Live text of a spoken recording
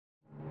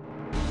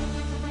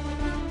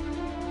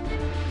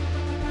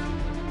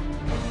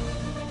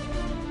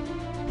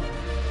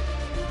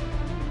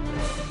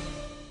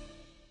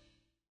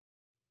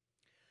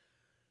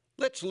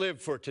Let's Live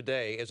for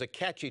Today is a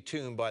catchy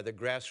tune by the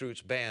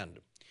Grassroots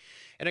Band,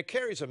 and it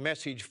carries a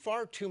message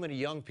far too many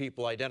young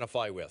people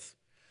identify with.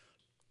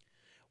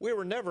 We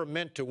were never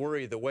meant to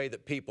worry the way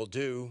that people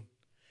do.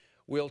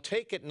 We'll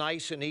take it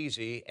nice and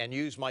easy and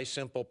use my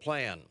simple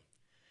plan.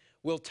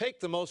 We'll take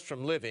the most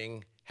from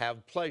living,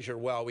 have pleasure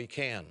while we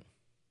can.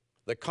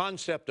 The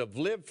concept of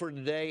live for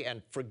today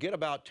and forget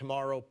about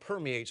tomorrow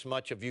permeates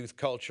much of youth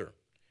culture.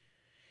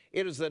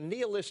 It is the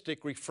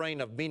nihilistic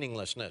refrain of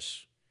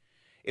meaninglessness.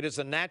 It is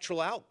the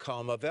natural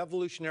outcome of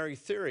evolutionary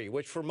theory,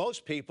 which for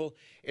most people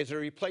is a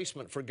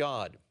replacement for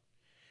God.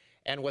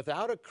 And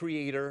without a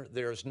creator,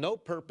 there is no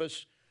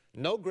purpose,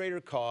 no greater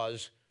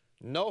cause,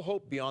 no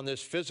hope beyond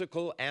this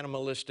physical,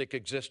 animalistic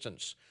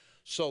existence.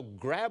 So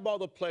grab all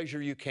the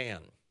pleasure you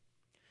can.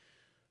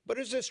 But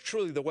is this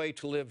truly the way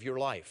to live your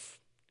life?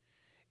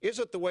 Is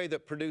it the way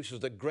that produces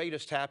the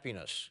greatest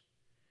happiness?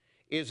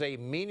 Is a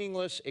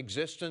meaningless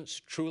existence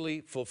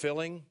truly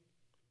fulfilling?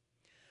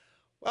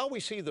 Well,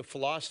 we see the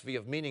philosophy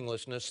of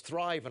meaninglessness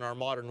thrive in our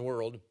modern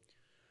world.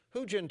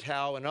 Hu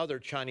Jintao and other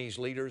Chinese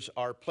leaders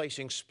are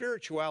placing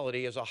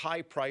spirituality as a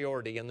high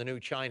priority in the new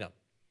China.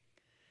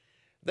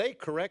 They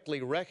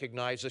correctly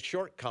recognize the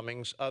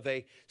shortcomings of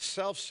a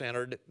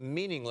self-centered,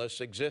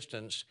 meaningless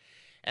existence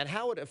and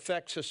how it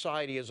affects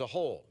society as a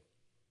whole.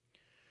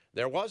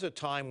 There was a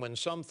time when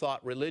some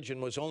thought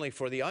religion was only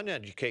for the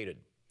uneducated,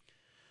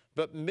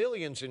 but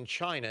millions in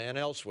China and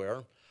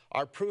elsewhere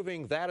are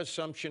proving that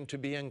assumption to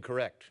be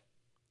incorrect.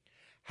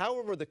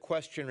 However, the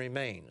question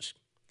remains,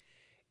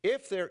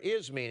 if there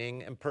is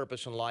meaning and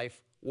purpose in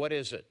life, what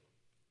is it?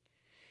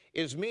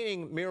 Is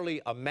meaning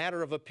merely a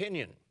matter of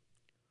opinion?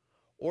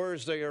 Or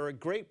is there a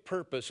great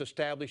purpose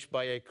established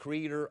by a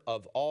creator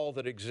of all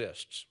that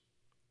exists?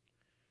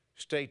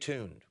 Stay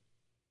tuned.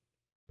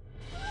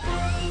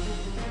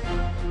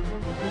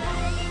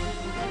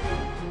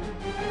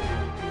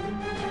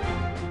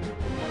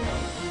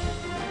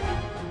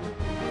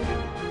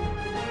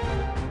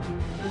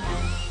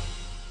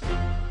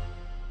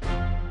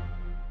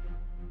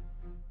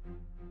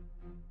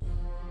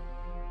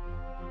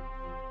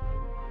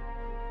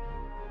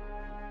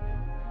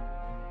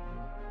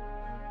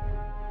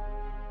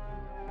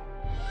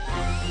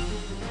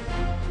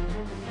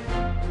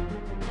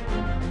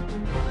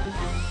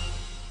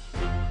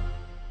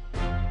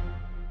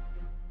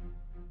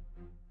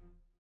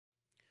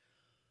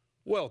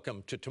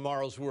 Welcome to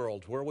Tomorrow's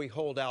World, where we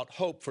hold out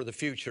hope for the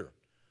future,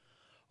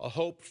 a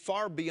hope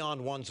far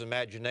beyond one's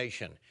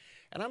imagination.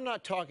 And I'm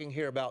not talking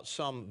here about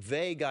some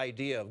vague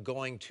idea of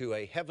going to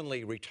a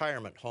heavenly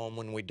retirement home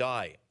when we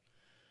die.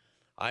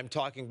 I'm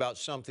talking about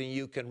something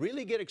you can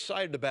really get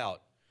excited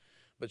about,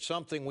 but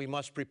something we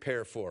must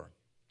prepare for.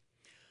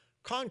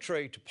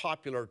 Contrary to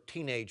popular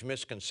teenage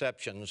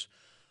misconceptions,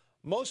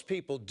 most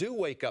people do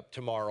wake up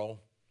tomorrow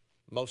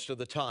most of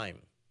the time.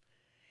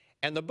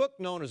 And the book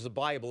known as the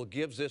Bible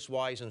gives this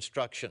wise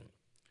instruction.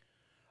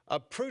 A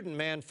prudent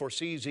man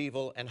foresees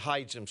evil and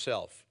hides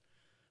himself,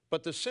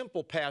 but the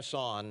simple pass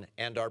on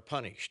and are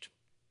punished.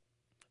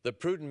 The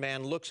prudent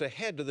man looks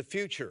ahead to the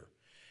future,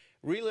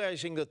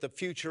 realizing that the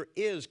future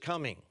is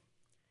coming,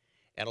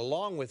 and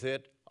along with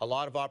it, a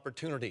lot of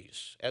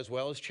opportunities as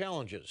well as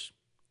challenges.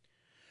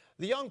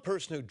 The young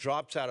person who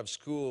drops out of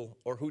school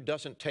or who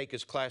doesn't take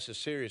his classes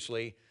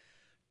seriously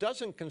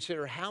doesn't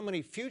consider how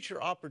many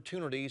future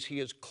opportunities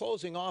he is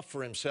closing off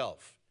for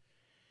himself.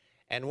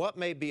 And what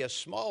may be a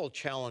small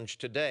challenge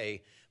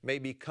today may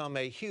become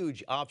a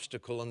huge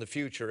obstacle in the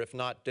future if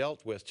not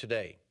dealt with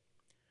today.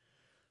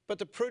 But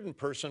the prudent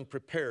person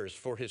prepares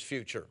for his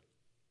future.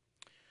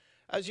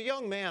 As a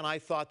young man, I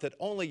thought that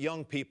only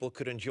young people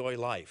could enjoy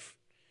life.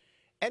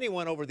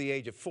 Anyone over the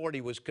age of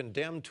 40 was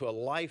condemned to a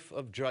life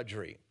of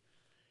drudgery.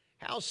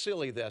 How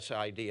silly this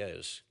idea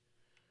is.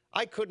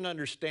 I couldn't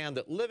understand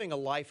that living a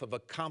life of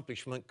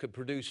accomplishment could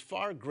produce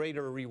far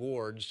greater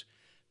rewards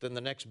than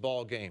the next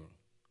ball game.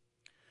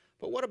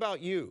 But what about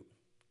you?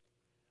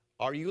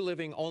 Are you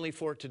living only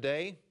for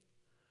today?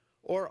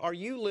 Or are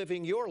you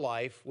living your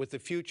life with the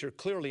future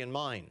clearly in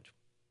mind?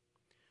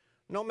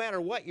 No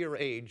matter what your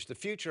age, the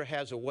future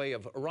has a way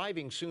of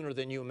arriving sooner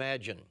than you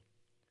imagine.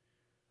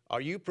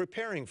 Are you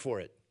preparing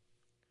for it?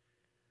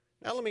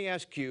 Now let me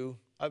ask you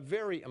a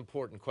very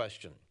important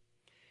question.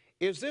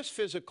 Is this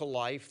physical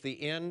life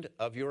the end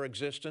of your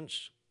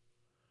existence?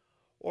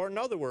 Or in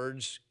other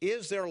words,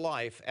 is there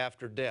life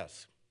after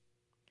death?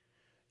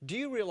 Do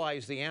you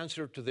realize the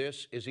answer to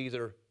this is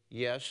either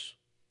yes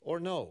or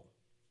no?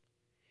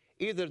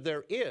 Either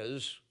there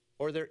is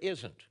or there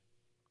isn't.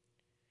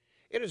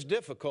 It is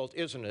difficult,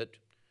 isn't it,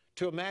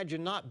 to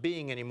imagine not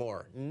being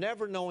anymore,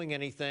 never knowing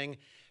anything,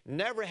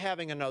 never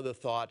having another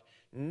thought,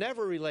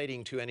 never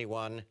relating to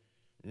anyone,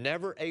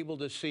 never able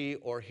to see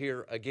or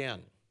hear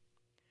again.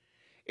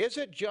 Is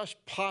it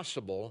just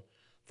possible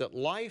that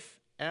life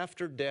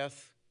after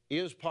death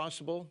is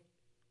possible?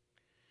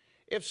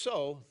 If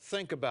so,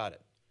 think about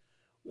it.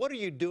 What are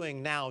you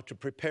doing now to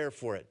prepare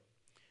for it?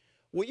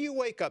 Will you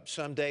wake up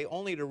someday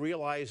only to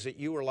realize that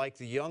you were like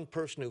the young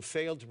person who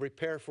failed to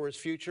prepare for his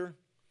future?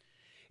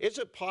 Is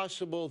it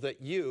possible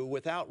that you,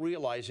 without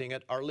realizing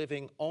it, are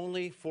living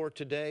only for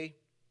today?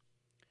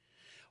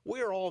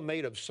 We are all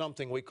made of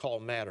something we call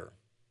matter.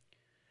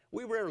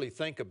 We rarely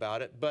think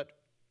about it, but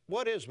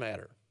what is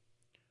matter?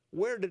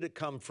 Where did it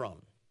come from?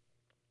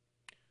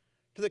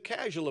 To the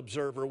casual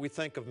observer, we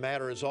think of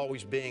matter as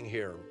always being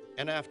here.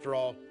 And after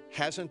all,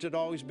 hasn't it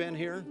always been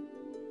here?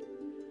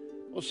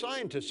 Well,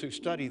 scientists who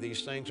study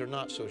these things are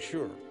not so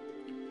sure.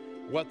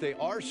 What they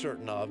are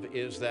certain of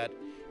is that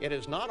it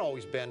has not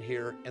always been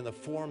here in the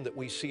form that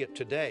we see it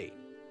today.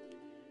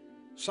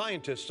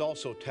 Scientists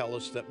also tell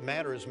us that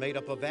matter is made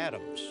up of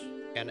atoms,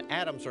 and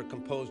atoms are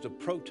composed of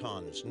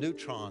protons,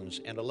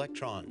 neutrons, and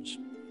electrons.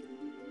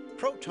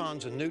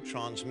 Protons and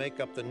neutrons make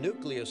up the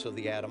nucleus of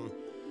the atom,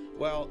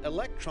 while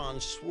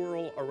electrons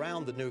swirl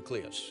around the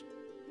nucleus.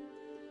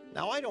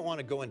 Now, I don't want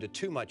to go into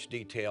too much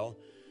detail,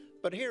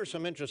 but here are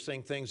some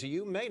interesting things that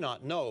you may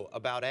not know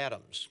about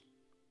atoms.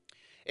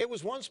 It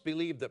was once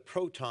believed that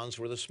protons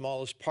were the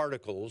smallest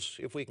particles,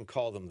 if we can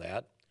call them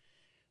that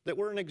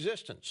were in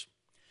existence.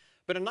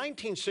 But in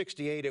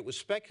 1968, it was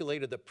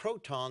speculated that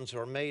protons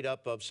are made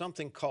up of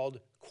something called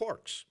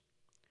quarks.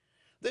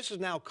 This is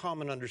now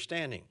common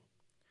understanding.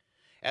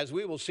 As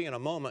we will see in a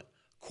moment,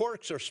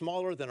 quarks are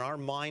smaller than our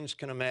minds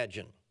can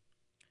imagine.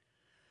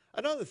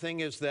 Another thing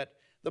is that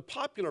the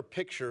popular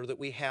picture that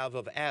we have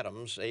of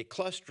atoms, a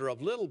cluster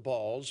of little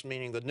balls,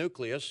 meaning the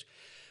nucleus,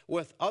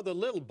 with other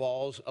little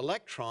balls,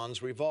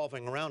 electrons,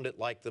 revolving around it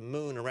like the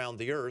moon around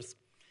the earth,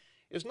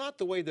 is not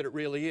the way that it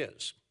really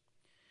is.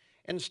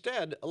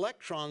 Instead,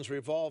 electrons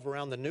revolve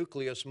around the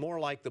nucleus more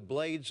like the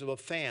blades of a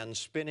fan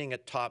spinning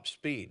at top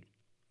speed.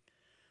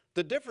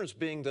 The difference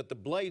being that the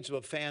blades of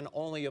a fan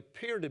only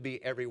appear to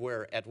be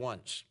everywhere at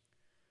once.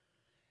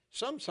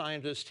 Some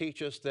scientists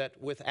teach us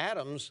that with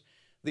atoms,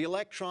 the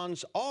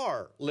electrons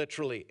are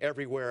literally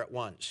everywhere at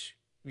once,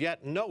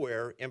 yet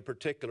nowhere in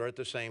particular at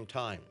the same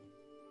time.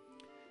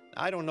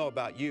 I don't know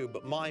about you,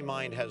 but my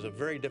mind has a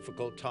very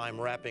difficult time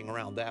wrapping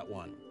around that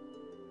one.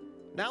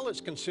 Now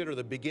let's consider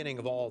the beginning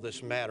of all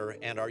this matter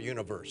and our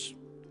universe.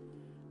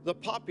 The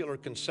popular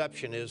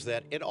conception is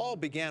that it all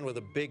began with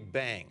a big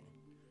bang.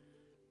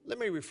 Let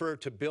me refer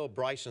to Bill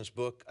Bryson's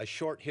book, A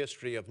Short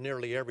History of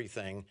Nearly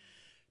Everything,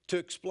 to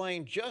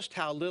explain just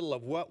how little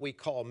of what we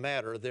call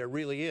matter there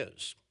really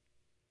is.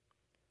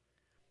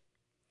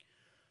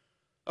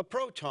 A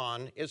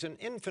proton is an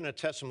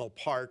infinitesimal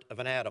part of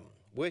an atom,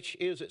 which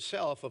is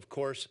itself, of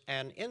course,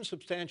 an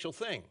insubstantial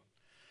thing.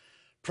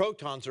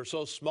 Protons are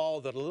so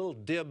small that a little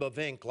dib of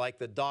ink like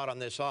the dot on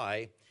this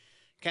eye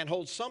can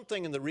hold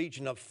something in the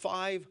region of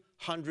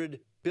 500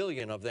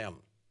 billion of them.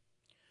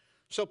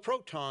 So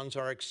protons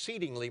are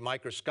exceedingly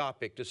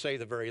microscopic, to say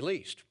the very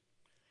least.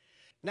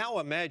 Now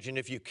imagine,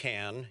 if you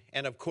can,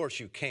 and of course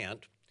you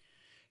can't,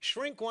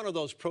 shrink one of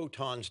those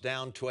protons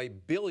down to a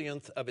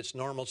billionth of its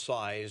normal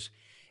size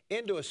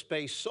into a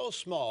space so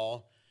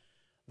small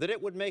that it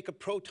would make a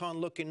proton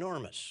look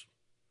enormous.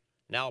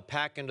 Now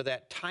pack into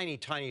that tiny,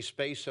 tiny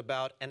space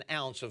about an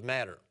ounce of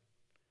matter.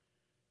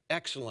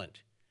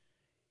 Excellent.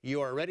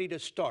 You are ready to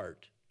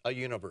start a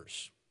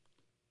universe.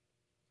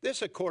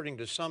 This, according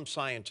to some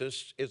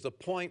scientists, is the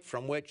point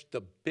from which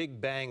the Big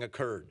Bang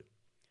occurred.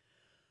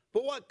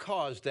 But what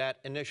caused that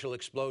initial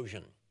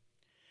explosion?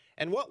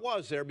 And what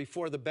was there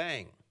before the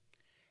bang?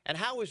 And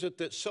how is it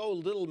that so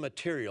little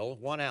material,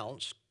 1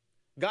 ounce,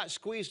 got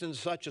squeezed into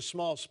such a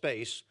small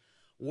space,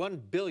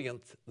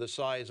 1/billionth the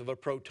size of a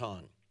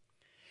proton,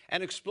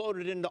 and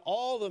exploded into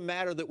all the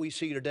matter that we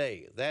see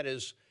today? That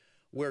is,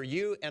 where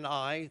you and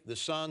I, the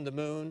sun, the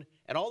moon,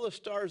 and all the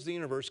stars of the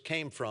universe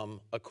came from,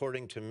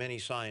 according to many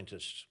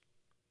scientists.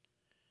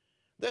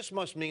 This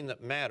must mean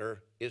that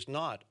matter is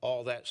not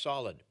all that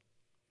solid.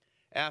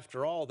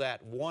 After all,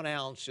 that 1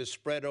 ounce is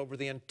spread over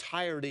the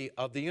entirety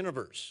of the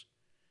universe.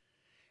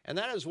 And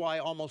that is why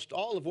almost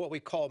all of what we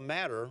call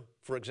matter,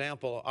 for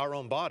example, our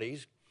own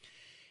bodies,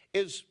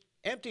 is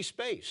empty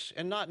space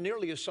and not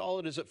nearly as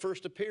solid as it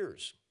first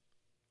appears.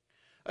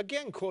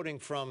 Again, quoting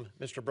from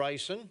Mr.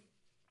 Bryson,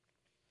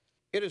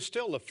 it is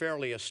still a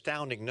fairly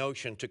astounding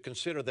notion to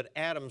consider that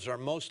atoms are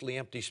mostly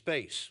empty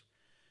space,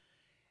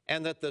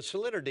 and that the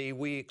solidity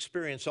we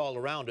experience all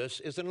around us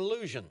is an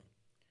illusion.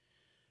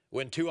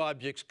 When two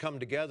objects come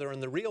together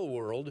in the real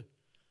world,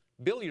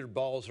 billiard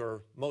balls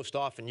are most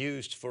often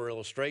used for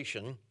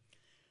illustration,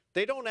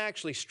 they don't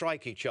actually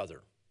strike each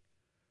other.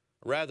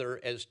 Rather,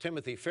 as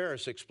Timothy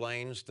Ferris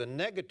explains, the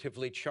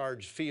negatively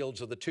charged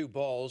fields of the two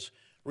balls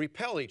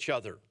repel each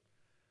other.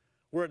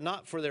 Were it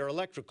not for their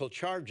electrical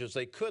charges,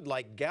 they could,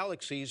 like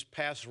galaxies,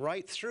 pass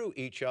right through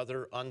each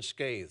other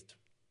unscathed.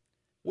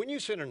 When you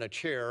sit in a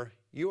chair,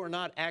 you are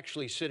not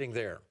actually sitting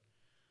there,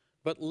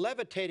 but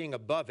levitating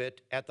above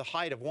it at the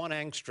height of 1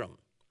 angstrom,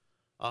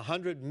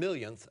 100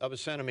 millionth of a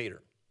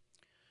centimeter.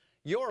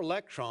 Your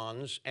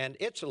electrons and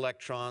its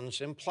electrons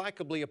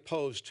implacably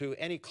opposed to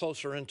any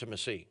closer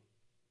intimacy.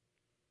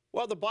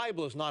 While the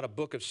Bible is not a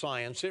book of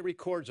science, it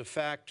records a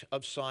fact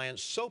of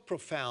science so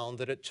profound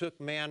that it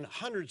took man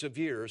hundreds of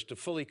years to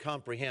fully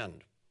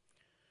comprehend.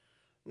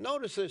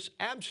 Notice this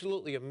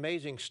absolutely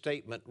amazing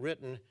statement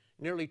written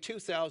nearly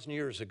 2,000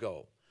 years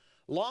ago,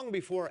 long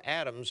before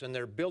atoms and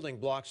their building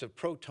blocks of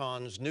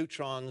protons,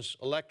 neutrons,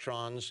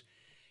 electrons,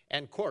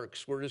 and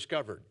quarks were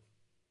discovered.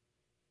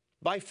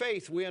 By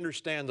faith, we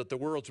understand that the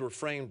worlds were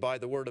framed by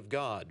the Word of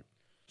God,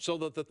 so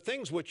that the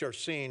things which are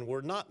seen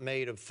were not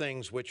made of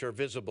things which are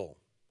visible.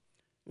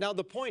 Now,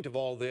 the point of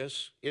all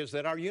this is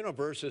that our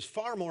universe is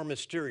far more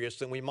mysterious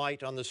than we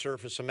might on the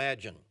surface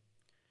imagine.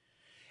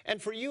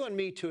 And for you and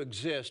me to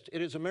exist,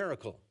 it is a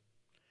miracle.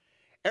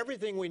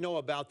 Everything we know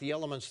about the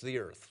elements of the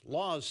earth,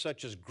 laws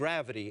such as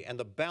gravity and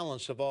the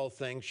balance of all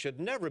things, should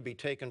never be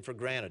taken for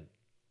granted.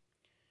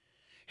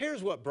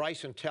 Here's what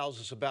Bryson tells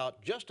us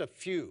about just a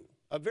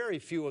very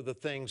few of the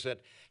things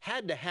that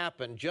had to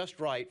happen just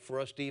right for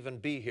us to even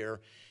be here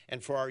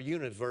and for our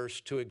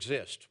universe to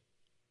exist.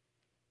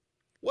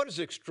 What is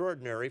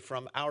extraordinary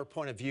from our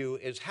point of view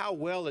is how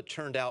well it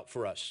turned out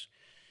for us.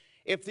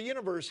 If the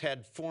universe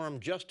had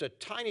formed just a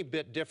tiny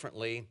bit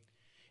differently,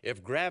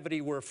 if gravity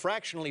were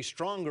fractionally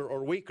stronger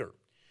or weaker,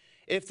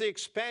 if the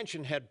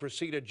expansion had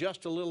proceeded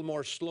just a little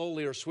more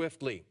slowly or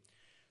swiftly,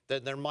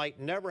 then there might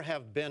never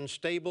have been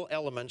stable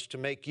elements to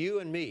make you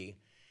and me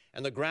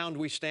and the ground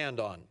we stand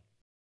on.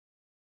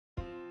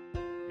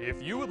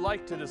 If you would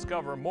like to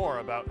discover more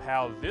about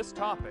how this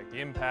topic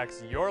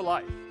impacts your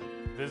life,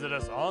 visit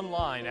us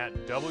online at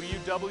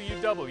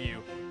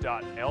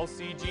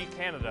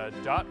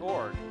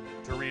www.lcgcanada.org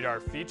to read our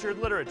featured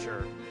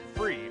literature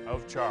free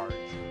of charge.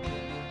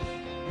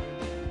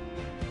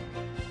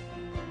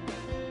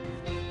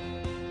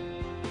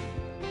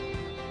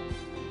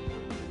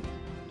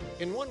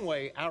 In one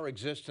way, our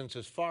existence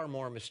is far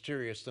more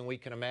mysterious than we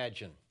can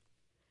imagine.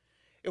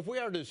 If we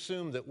are to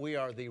assume that we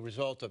are the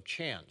result of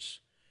chance,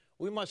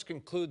 we must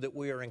conclude that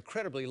we are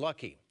incredibly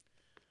lucky,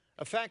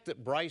 a fact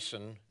that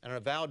Bryson, an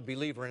avowed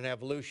believer in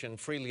evolution,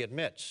 freely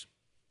admits.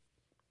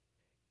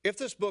 If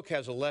this book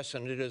has a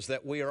lesson, it is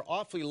that we are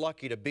awfully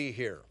lucky to be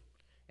here,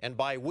 and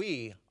by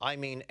we, I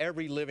mean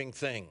every living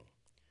thing.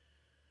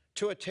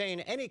 To attain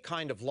any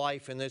kind of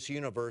life in this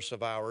universe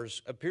of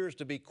ours appears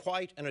to be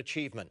quite an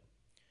achievement.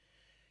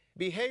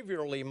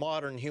 Behaviorally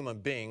modern human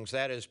beings,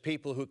 that is,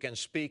 people who can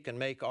speak and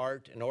make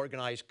art and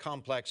organize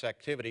complex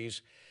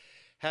activities,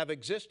 have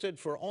existed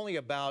for only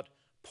about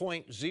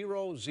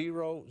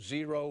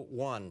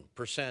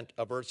 0.0001%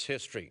 of Earth's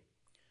history.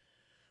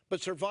 But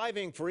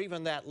surviving for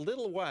even that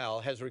little while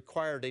has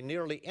required a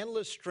nearly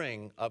endless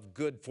string of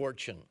good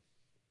fortune.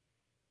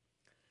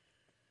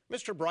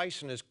 Mr.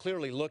 Bryson is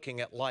clearly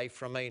looking at life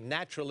from a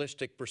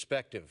naturalistic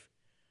perspective.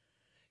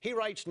 He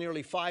writes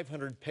nearly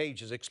 500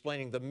 pages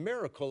explaining the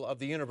miracle of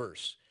the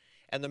universe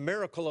and the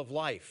miracle of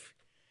life,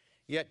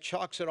 yet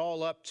chalks it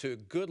all up to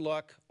good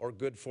luck or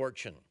good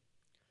fortune.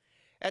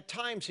 At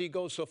times, he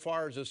goes so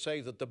far as to say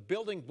that the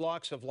building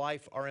blocks of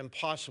life are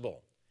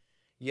impossible,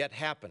 yet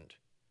happened.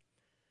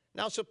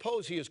 Now,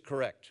 suppose he is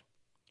correct.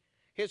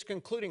 His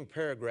concluding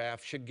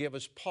paragraph should give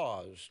us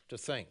pause to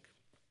think.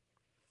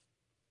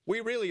 We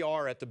really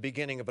are at the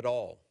beginning of it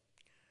all.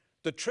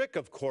 The trick,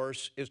 of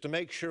course, is to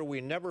make sure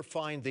we never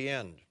find the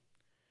end.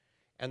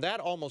 And that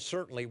almost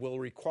certainly will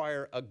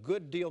require a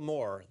good deal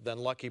more than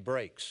lucky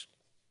breaks.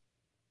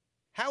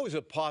 How is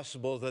it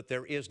possible that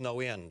there is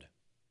no end?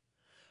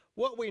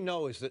 What we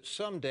know is that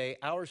someday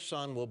our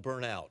sun will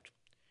burn out,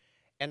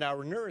 and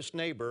our nearest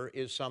neighbor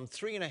is some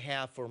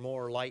 3.5 or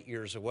more light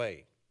years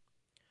away.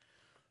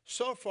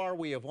 So far,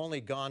 we have only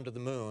gone to the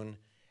moon,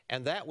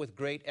 and that with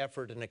great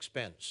effort and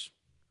expense.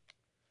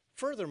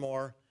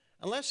 Furthermore,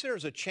 unless there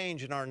is a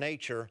change in our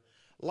nature,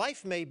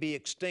 life may be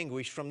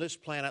extinguished from this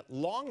planet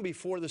long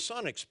before the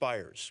sun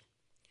expires.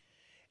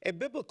 A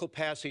biblical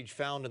passage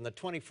found in the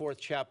 24th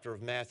chapter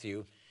of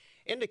Matthew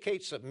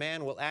indicates that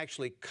man will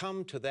actually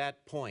come to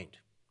that point.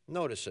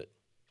 Notice it.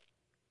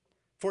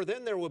 For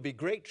then there will be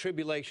great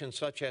tribulation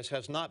such as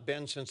has not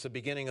been since the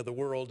beginning of the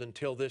world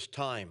until this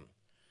time,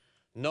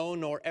 no,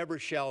 nor ever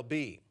shall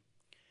be.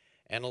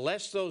 And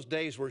unless those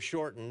days were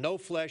shortened, no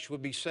flesh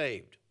would be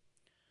saved.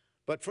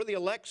 But for the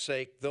elect's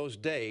sake, those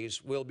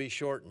days will be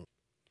shortened.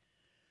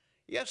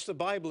 Yes, the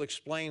Bible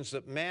explains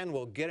that man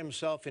will get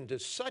himself into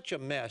such a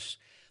mess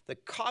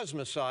that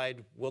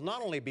cosmicide will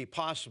not only be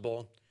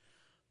possible,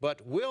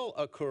 but will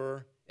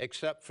occur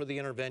except for the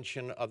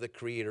intervention of the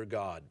Creator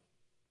God.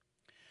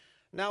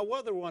 Now,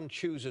 whether one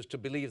chooses to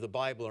believe the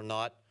Bible or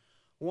not,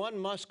 one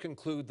must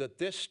conclude that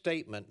this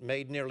statement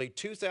made nearly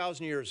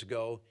 2,000 years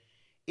ago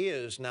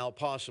is now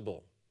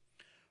possible.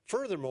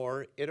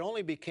 Furthermore, it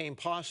only became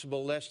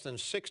possible less than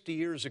 60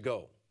 years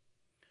ago.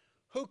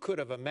 Who could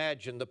have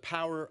imagined the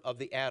power of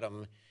the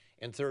atom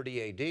in 30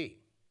 A.D.?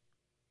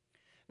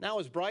 Now,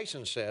 as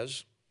Bryson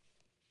says,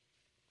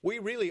 we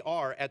really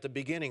are at the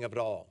beginning of it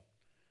all.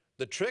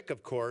 The trick,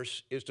 of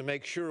course, is to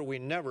make sure we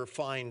never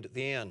find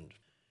the end.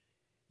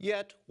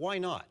 Yet, why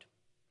not?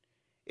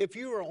 If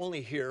you are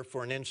only here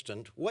for an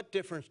instant, what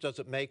difference does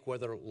it make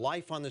whether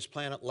life on this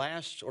planet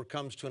lasts or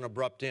comes to an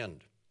abrupt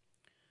end?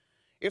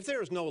 If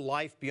there is no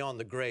life beyond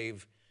the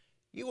grave,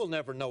 you will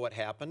never know what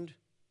happened,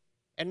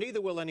 and neither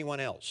will anyone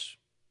else.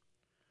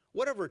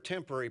 Whatever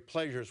temporary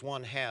pleasures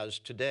one has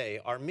today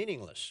are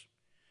meaningless,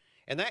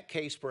 In that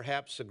case,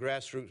 perhaps the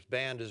grassroots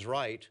band is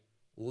right,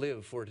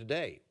 live for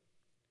today.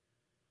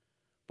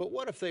 But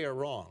what if they are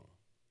wrong?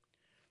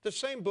 The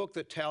same book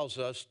that tells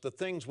us the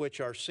things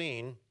which are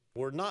seen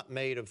were not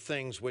made of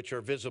things which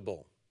are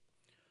visible.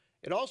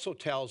 It also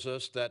tells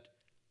us that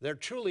there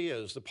truly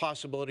is the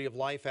possibility of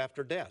life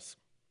after death.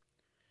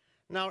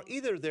 Now,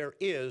 either there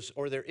is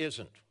or there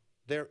isn't.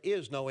 There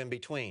is no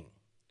in-between.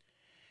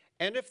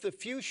 And if the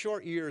few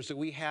short years that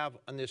we have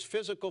on this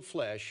physical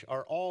flesh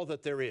are all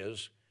that there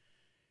is,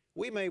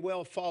 we may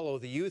well follow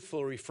the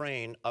youthful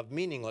refrain of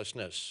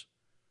meaninglessness.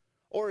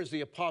 Or as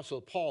the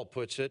Apostle Paul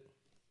puts it,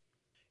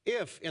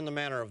 if in the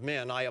manner of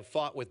men I have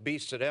fought with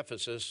beasts at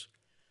Ephesus,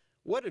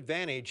 what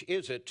advantage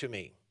is it to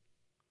me?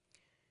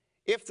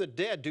 If the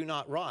dead do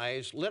not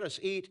rise, let us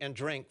eat and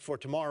drink, for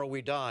tomorrow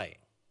we die.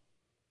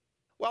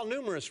 While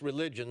numerous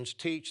religions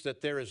teach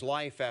that there is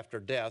life after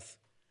death,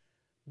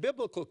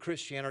 biblical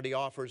Christianity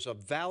offers a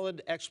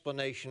valid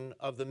explanation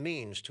of the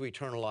means to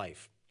eternal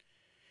life.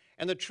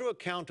 And the true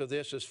account of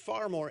this is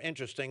far more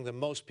interesting than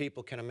most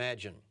people can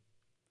imagine.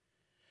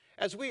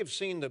 As we have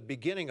seen, the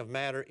beginning of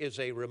matter is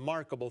a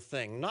remarkable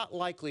thing, not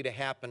likely to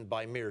happen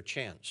by mere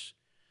chance.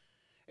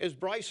 As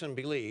Bryson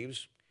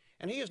believes,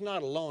 and he is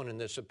not alone in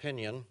this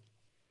opinion,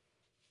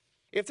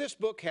 if this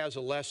book has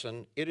a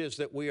lesson, it is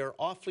that we are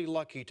awfully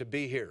lucky to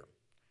be here.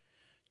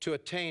 To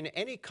attain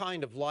any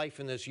kind of life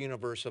in this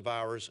universe of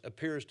ours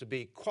appears to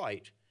be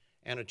quite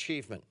an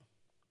achievement.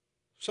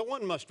 So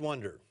one must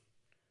wonder,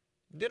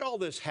 did all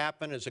this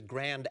happen as a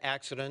grand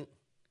accident?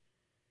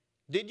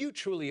 Did you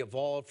truly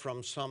evolve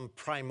from some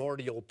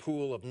primordial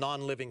pool of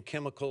non-living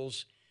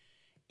chemicals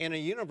in a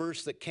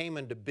universe that came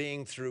into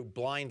being through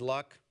blind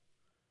luck?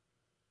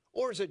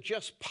 Or is it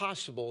just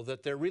possible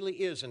that there really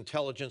is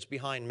intelligence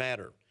behind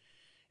matter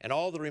and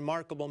all the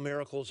remarkable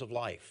miracles of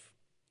life?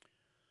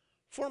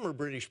 Former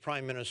British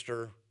Prime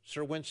Minister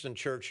Sir Winston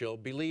Churchill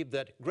believed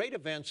that great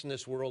events in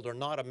this world are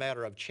not a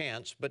matter of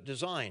chance, but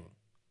design.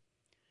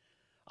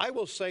 I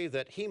will say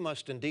that he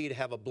must indeed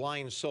have a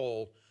blind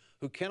soul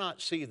who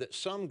cannot see that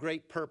some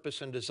great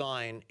purpose and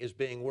design is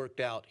being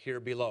worked out here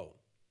below.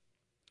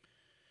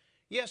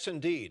 Yes,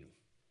 indeed.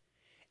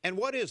 And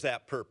what is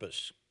that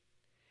purpose?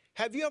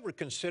 Have you ever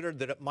considered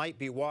that it might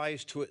be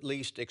wise to at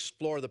least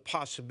explore the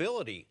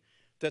possibility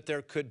that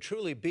there could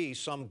truly be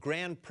some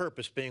grand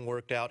purpose being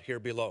worked out here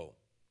below?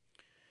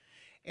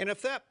 And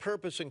if that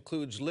purpose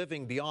includes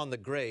living beyond the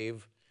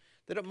grave,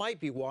 that it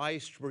might be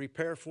wise to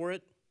prepare for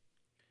it?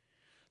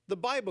 The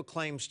Bible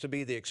claims to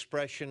be the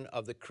expression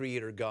of the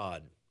Creator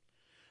God,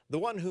 the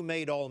one who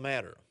made all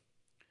matter.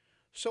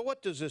 So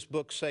what does this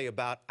book say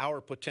about our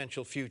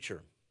potential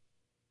future?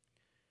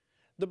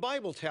 The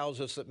Bible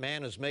tells us that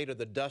man is made of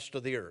the dust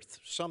of the earth,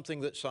 something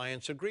that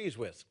science agrees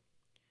with.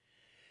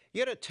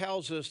 Yet it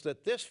tells us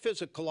that this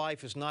physical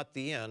life is not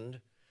the end,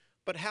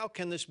 but how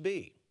can this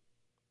be?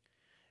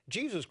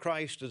 Jesus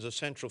Christ is a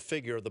central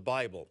figure of the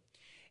Bible,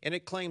 and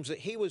it claims that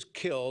he was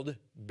killed,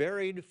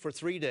 buried for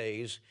 3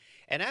 days,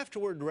 and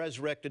afterward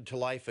resurrected to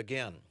life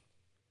again.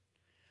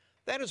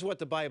 That is what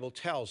the Bible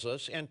tells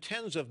us, and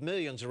tens of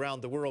millions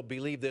around the world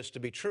believe this to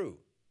be true.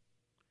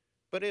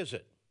 But is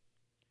it?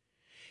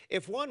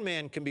 If one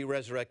man can be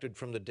resurrected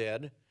from the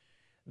dead,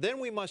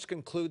 then we must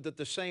conclude that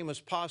the same is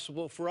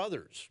possible for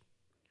others.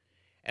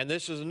 And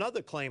this is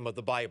another claim of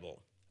the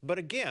Bible. But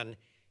again,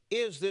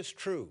 is this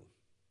true?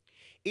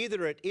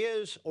 Either it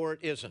is or it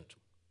isn't.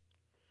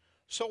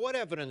 So what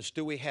evidence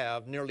do we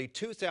have nearly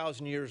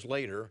 2,000 years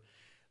later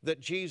that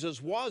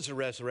Jesus was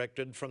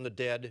resurrected from the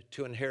dead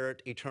to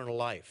inherit eternal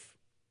life?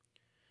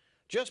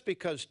 Just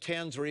because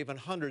tens or even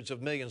hundreds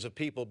of millions of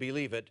people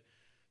believe it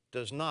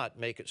does not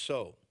make it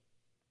so.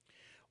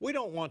 We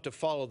don't want to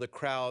follow the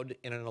crowd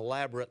in an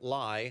elaborate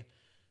lie,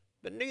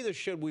 but neither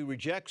should we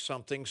reject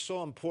something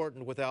so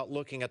important without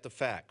looking at the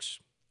facts.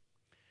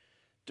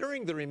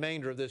 During the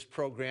remainder of this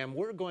program,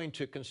 we're going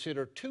to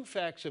consider 2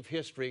 facts of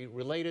history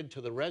related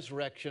to the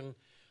resurrection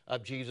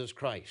of Jesus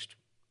Christ.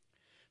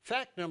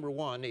 Fact number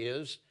 1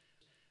 is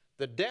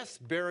the death,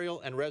 burial,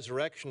 and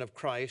resurrection of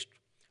Christ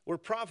were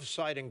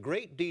prophesied in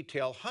great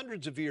detail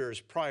hundreds of years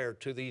prior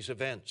to these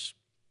events.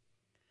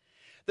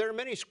 There are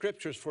many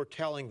scriptures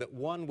foretelling that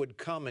one would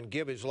come and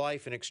give his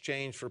life in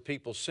exchange for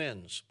people's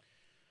sins.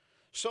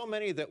 So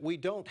many that we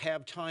don't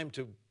have time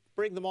to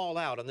bring them all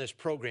out on this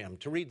program,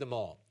 to read them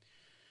all.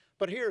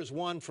 But here's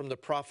one from the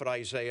prophet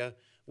Isaiah,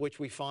 which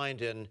we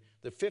find in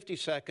the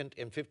 52nd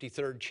and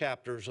 53rd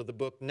chapters of the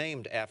book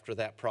named after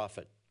that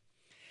prophet.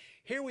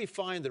 Here we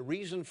find the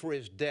reason for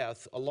his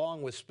death,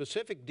 along with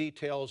specific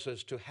details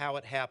as to how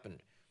it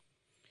happened.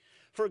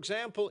 For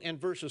example, in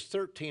verses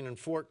 13 and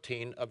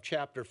 14 of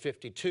chapter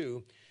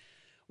 52,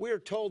 we are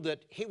told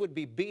that he would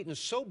be beaten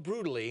so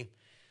brutally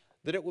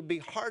that it would be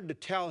hard to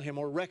tell him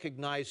or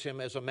recognize him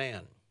as a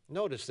man.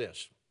 Notice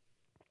this.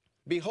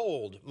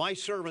 Behold, my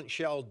servant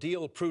shall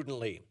deal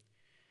prudently.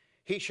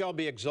 He shall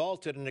be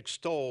exalted and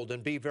extolled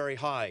and be very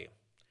high.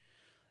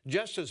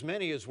 Just as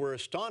many as were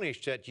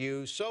astonished at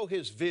you, so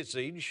his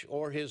visage,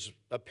 or his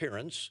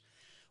appearance,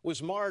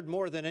 was marred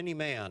more than any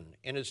man,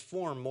 and his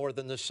form more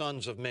than the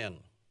sons of men.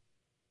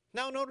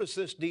 Now notice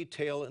this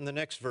detail in the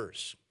next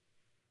verse.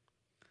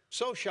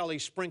 So shall he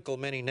sprinkle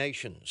many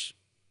nations.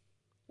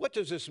 What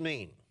does this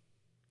mean?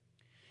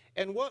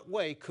 In what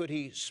way could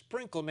he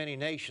sprinkle many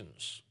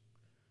nations?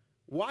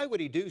 Why would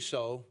he do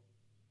so,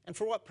 and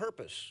for what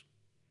purpose?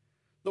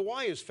 The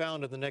why is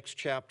found in the next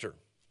chapter.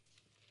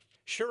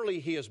 Surely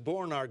he has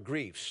borne our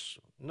griefs,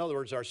 in other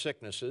words, our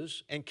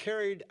sicknesses, and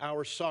carried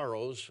our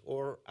sorrows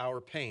or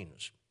our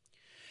pains.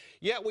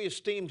 Yet we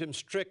esteemed him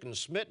stricken,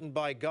 smitten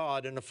by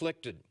God, and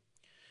afflicted.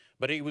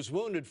 But he was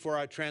wounded for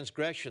our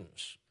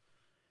transgressions.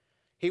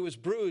 He was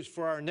bruised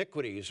for our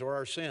iniquities or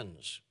our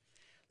sins.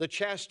 The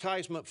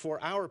chastisement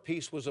for our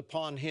peace was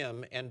upon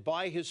him, and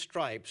by his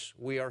stripes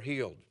we are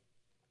healed.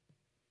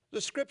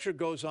 The scripture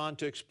goes on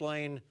to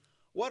explain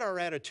what our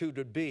attitude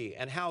would be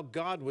and how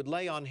God would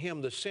lay on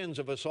him the sins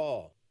of us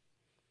all.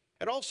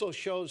 It also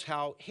shows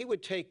how he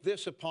would take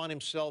this upon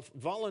himself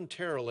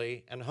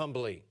voluntarily and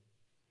humbly.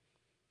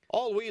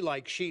 All we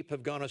like sheep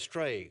have gone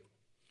astray.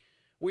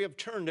 We have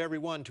turned every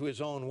one to his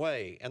own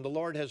way, and the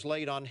Lord has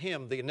laid on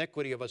him the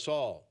iniquity of us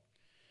all.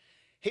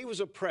 He was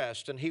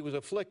oppressed and he was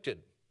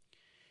afflicted,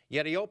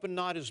 yet he opened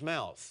not his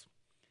mouth.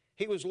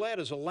 He was led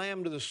as a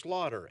lamb to the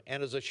slaughter,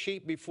 and as a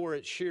sheep before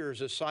its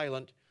shearers is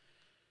silent,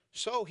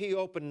 so he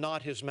opened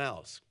not his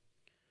mouth.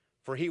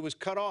 For he was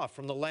cut off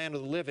from the land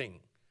of the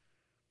living.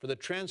 For the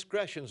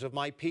transgressions of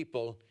my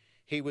people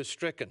he was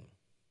stricken.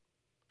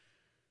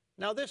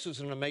 Now this is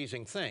an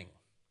amazing thing.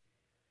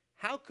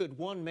 How could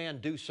one man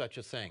do such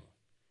a thing?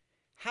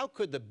 How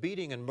could the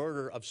beating and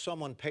murder of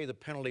someone pay the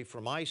penalty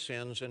for my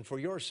sins and for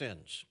your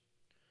sins?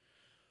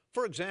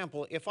 For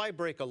example, if I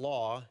break a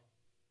law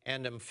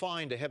and am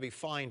fined a heavy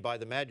fine by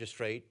the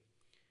magistrate,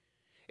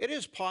 it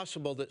is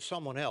possible that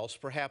someone else,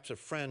 perhaps a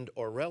friend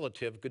or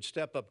relative, could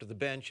step up to the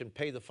bench and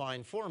pay the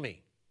fine for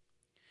me.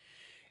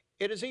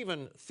 It is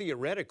even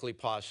theoretically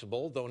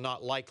possible, though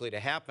not likely to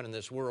happen in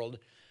this world,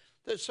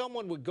 that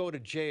someone would go to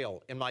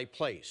jail in my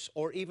place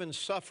or even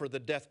suffer the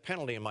death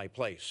penalty in my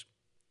place.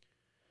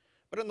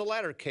 But in the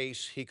latter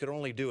case, he could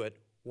only do it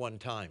one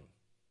time.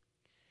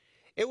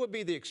 It would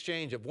be the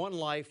exchange of one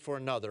life for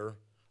another,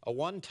 a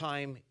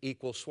one-time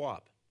equal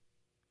swap.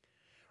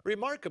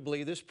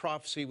 Remarkably, this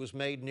prophecy was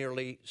made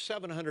nearly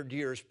 700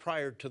 years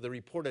prior to the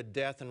reported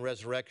death and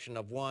resurrection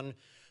of one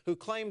who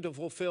claimed to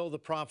fulfill the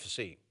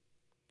prophecy.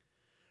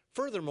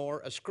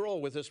 Furthermore, a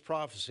scroll with this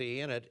prophecy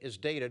in it is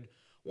dated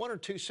 1 or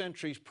 2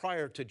 centuries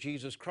prior to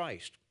Jesus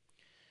Christ.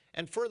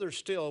 And further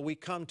still, we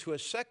come to a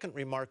second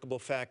remarkable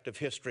fact of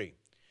history.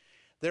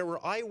 There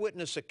were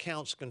eyewitness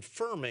accounts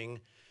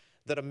confirming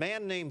that a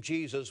man named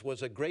Jesus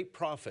was a great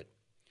prophet,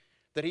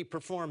 that he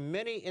performed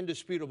many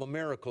indisputable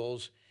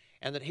miracles,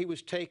 and that he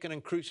was taken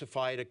and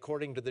crucified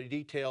according to the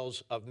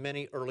details of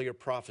many earlier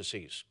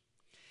prophecies.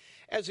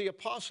 As the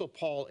Apostle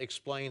Paul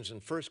explains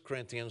in 1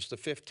 Corinthians, the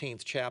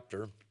 15th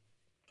chapter,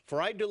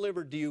 "For I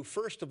delivered to you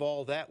first of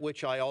all that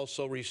which I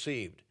also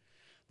received,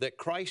 that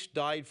Christ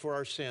died for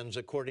our sins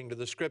according to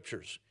the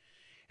Scriptures,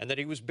 and that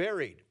he was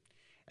buried,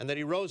 and that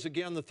he rose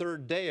again the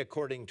third day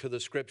according to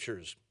the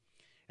Scriptures,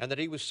 and that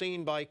he was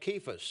seen by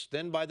Cephas,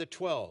 then by the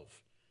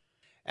 12.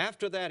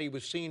 After that he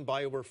was seen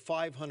by over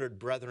 500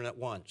 brethren at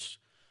once,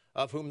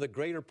 of whom the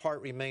greater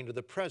part remain to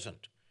the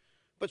present,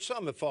 but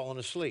some have fallen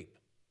asleep.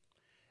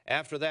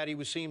 After that he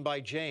was seen by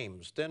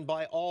James, then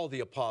by all the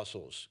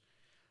apostles.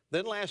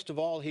 Then last of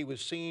all he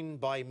was seen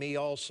by me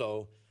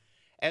also,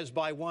 as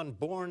by one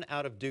born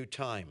out of due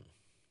time."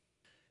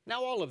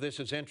 Now all of this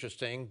is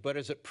interesting, but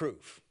is it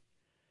proof?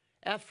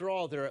 After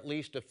all, there are at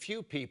least a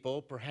few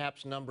people,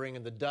 perhaps numbering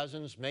in the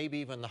dozens, maybe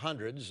even the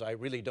hundreds, I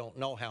really don't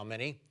know how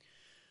many,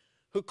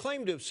 who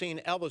claim to have seen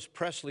Elvis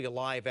Presley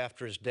alive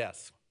after his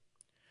death.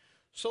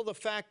 So the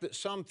fact that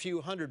some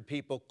few hundred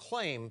people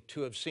claim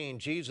to have seen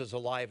Jesus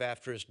alive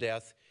after his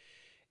death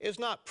is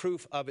not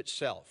proof of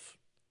itself.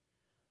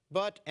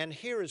 But, and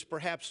here is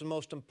perhaps the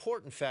most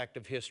important fact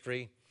of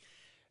history,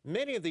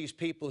 many of these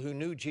people who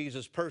knew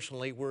Jesus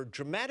personally were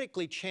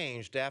dramatically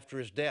changed after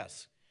his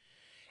death,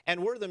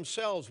 and were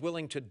themselves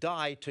willing to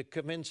die to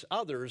convince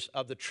others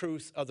of the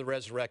truth of the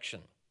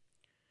resurrection.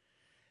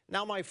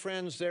 Now, my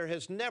friends, there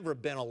has never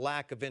been a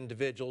lack of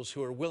individuals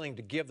who are willing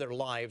to give their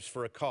lives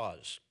for a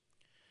cause.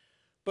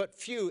 But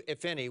few,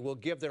 if any, will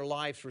give their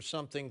lives for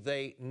something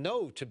they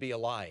know to be a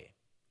lie.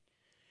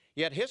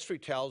 Yet history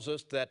tells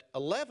us that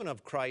 11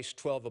 of Christ's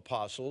 12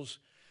 apostles,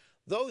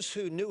 those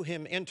who knew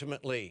him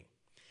intimately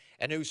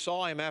and who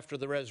saw him after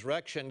the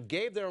resurrection,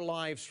 gave their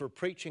lives for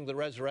preaching the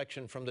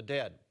resurrection from the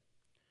dead.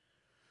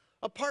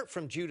 Apart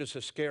from Judas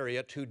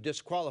Iscariot, who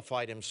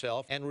disqualified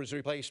himself and was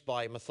replaced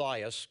by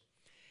Matthias,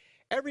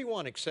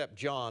 everyone except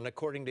John,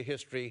 according to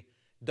history,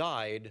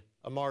 died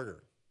a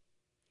martyr.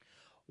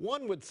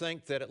 One would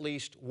think that at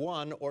least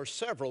one or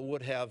several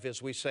would have,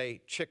 as we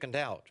say, chickened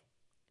out.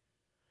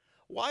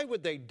 Why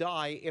would they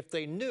die if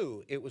they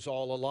knew it was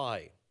all a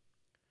lie?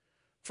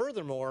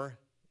 Furthermore,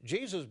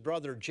 Jesus'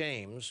 brother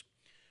James,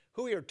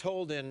 who we are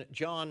told in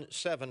John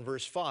 7,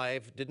 verse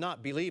 5, did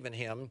not believe in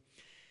him,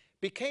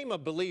 became a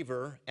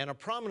believer and a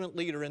prominent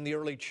leader in the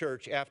early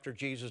church after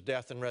Jesus'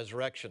 death and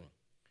resurrection.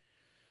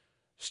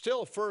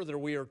 Still further,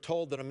 we are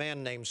told that a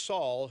man named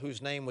Saul,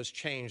 whose name was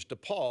changed to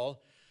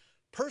Paul,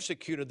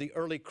 persecuted the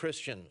early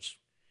Christians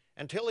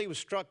until he was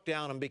struck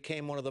down and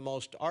became one of the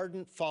most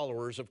ardent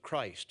followers of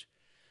Christ,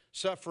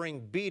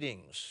 suffering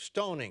beatings,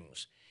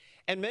 stonings,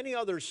 and many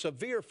other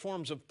severe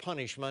forms of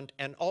punishment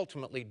and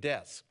ultimately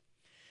death,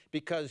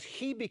 because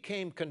he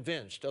became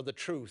convinced of the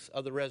truth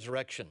of the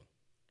resurrection.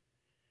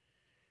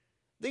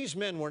 These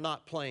men were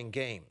not playing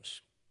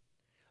games.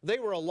 They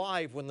were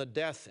alive when the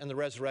death and the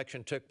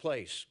resurrection took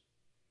place.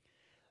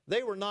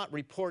 They were not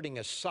reporting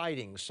a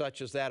sighting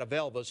such as that of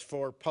Elvis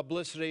for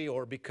publicity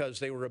or because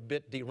they were a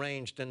bit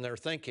deranged in their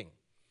thinking.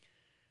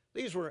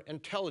 These were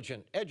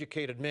intelligent,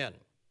 educated men.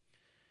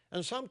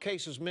 In some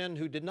cases, men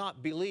who did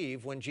not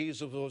believe when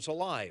Jesus was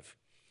alive,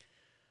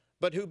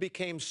 but who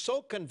became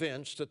so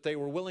convinced that they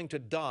were willing to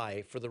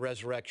die for the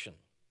resurrection.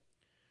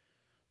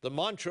 The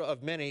mantra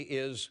of many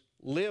is,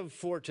 live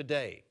for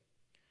today,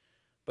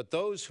 but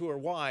those who are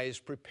wise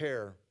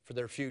prepare for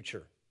their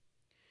future.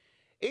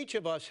 Each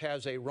of us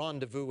has a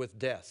rendezvous with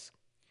death,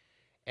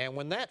 and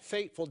when that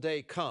fateful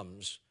day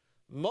comes,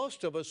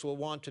 most of us will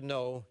want to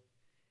know,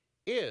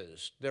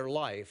 is there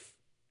life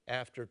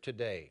after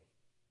today?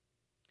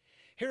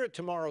 Here at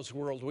Tomorrow's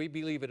World, we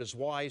believe it is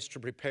wise to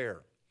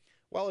prepare,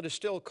 while it is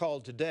still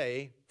called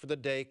today, for the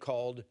day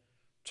called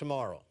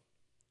tomorrow.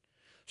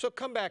 So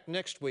come back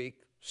next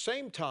week,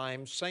 same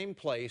time, same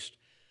place,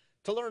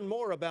 to learn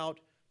more about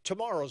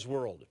tomorrow's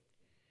world.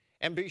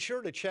 And be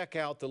sure to check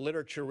out the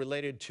literature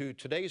related to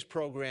today's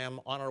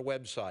program on our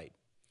website.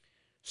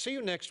 See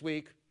you next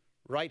week,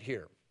 right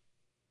here.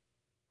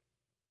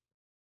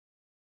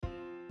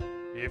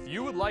 If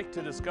you would like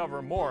to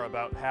discover more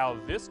about how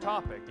this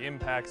topic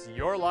impacts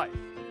your life,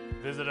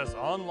 visit us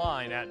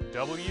online at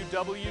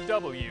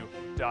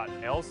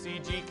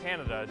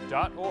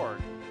www.lcgcanada.org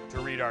to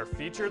read our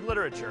featured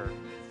literature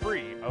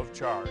free of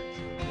charge.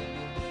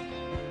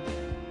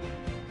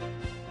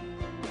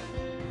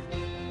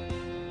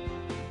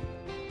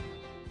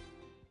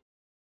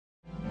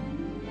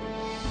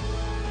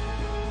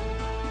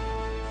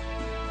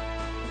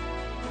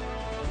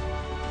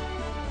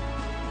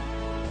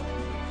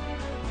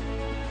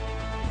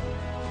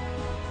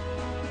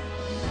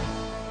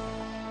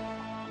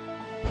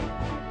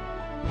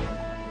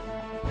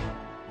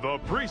 The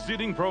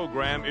preceding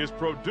program is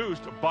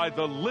produced by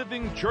the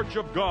Living Church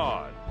of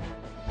God.